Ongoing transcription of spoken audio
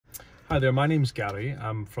Hi there, my name's Gary.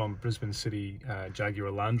 I'm from Brisbane City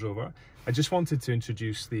Jaguar Land Rover. I just wanted to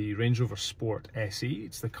introduce the Range Rover Sport SE.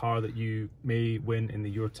 It's the car that you may win in the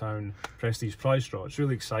Your Town Prestige prize draw. It's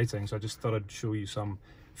really exciting, so I just thought I'd show you some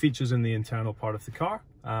features in the internal part of the car.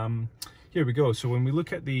 Here we go. So when we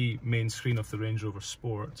look at the main screen of the Range Rover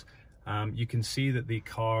Sport, you can see that the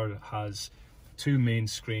car has two main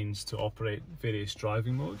screens to operate various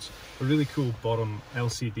driving modes. A really cool bottom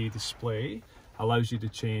LCD display allows you to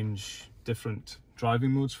change different driving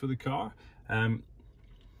modes for the car, and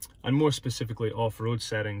more specifically off-road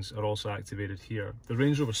settings are also activated here. The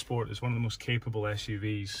Range Rover Sport is one of the most capable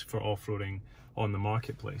SUVs for off-roading on the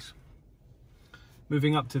marketplace.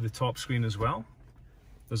 Moving up to the top screen as well,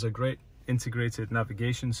 there's a great integrated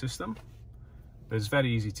navigation system that's very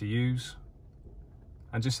easy to use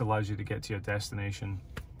and just allows you to get to your destination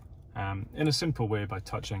in a simple way by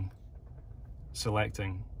touching,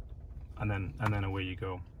 selecting, and then away you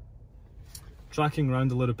go. Tracking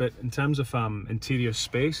around a little bit in terms of interior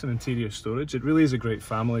space and interior storage, it really is a great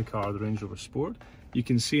family car, the Range Rover Sport. You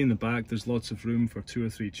can see in the back there's lots of room for 2 or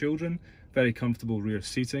 3 children, very comfortable rear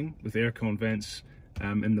seating with aircon vents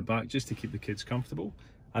in the back just to keep the kids comfortable.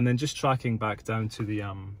 And then just tracking back down to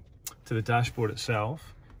the dashboard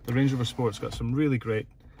itself, the Range Rover Sport's got some really great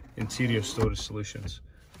interior storage solutions.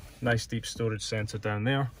 Nice deep storage centre down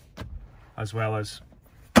there, as well as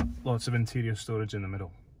lots of interior storage in the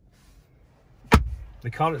middle. The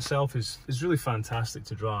car itself is really fantastic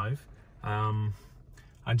to drive, and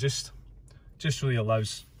just really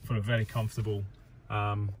allows for a very comfortable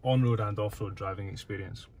on-road and off-road driving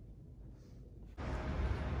experience.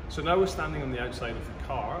 So now we're standing on the outside of the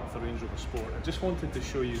car of the Range Rover Sport. I just wanted to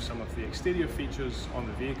show you some of the exterior features on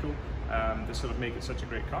the vehicle that sort of make it such a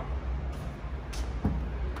great car.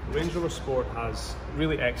 The Range Rover Sport has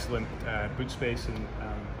really excellent boot space and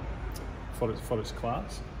for its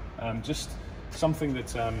class. Just something that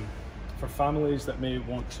for families that may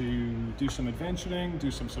want to do some adventuring, do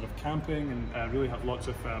some sort of camping, and really have lots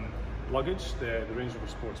of luggage, the Range Rover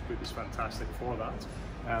Sports boot is fantastic for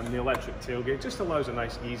that. The electric tailgate just allows a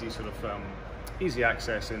nice easy sort of easy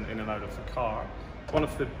access in and out of the car. One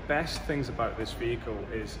of the best things about this vehicle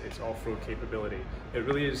is its off-road capability. It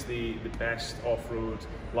really is the best off-road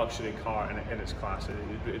luxury car in its class.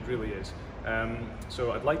 It really is.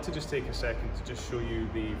 So I'd like to just take a second to just show you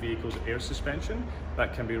the vehicle's air suspension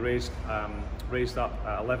that can be raised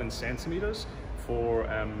up 11 centimeters for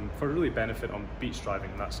really benefit on beach driving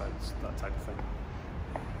and that type of thing.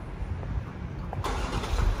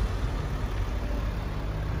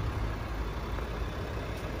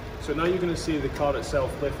 So now you're going to see the car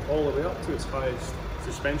itself lift all the way up to its highest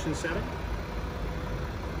suspension setting.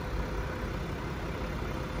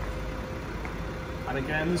 And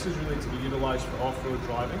again, this is really to be utilised for off-road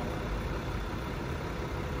driving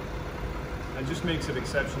and just makes it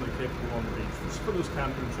exceptionally capable on the beach, just for those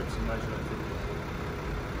camping trips and leisure activities.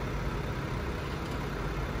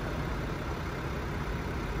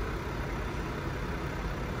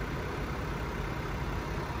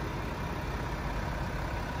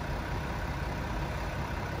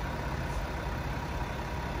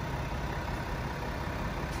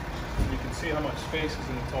 You can see how much space is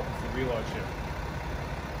in the top of the wheel arch here.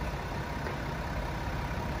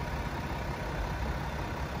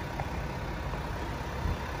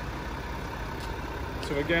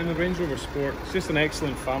 So again, the Range Rover Sport is just an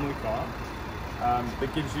excellent family car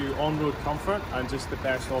that gives you on-road comfort and just the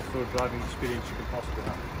best off-road driving experience you could possibly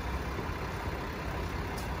have.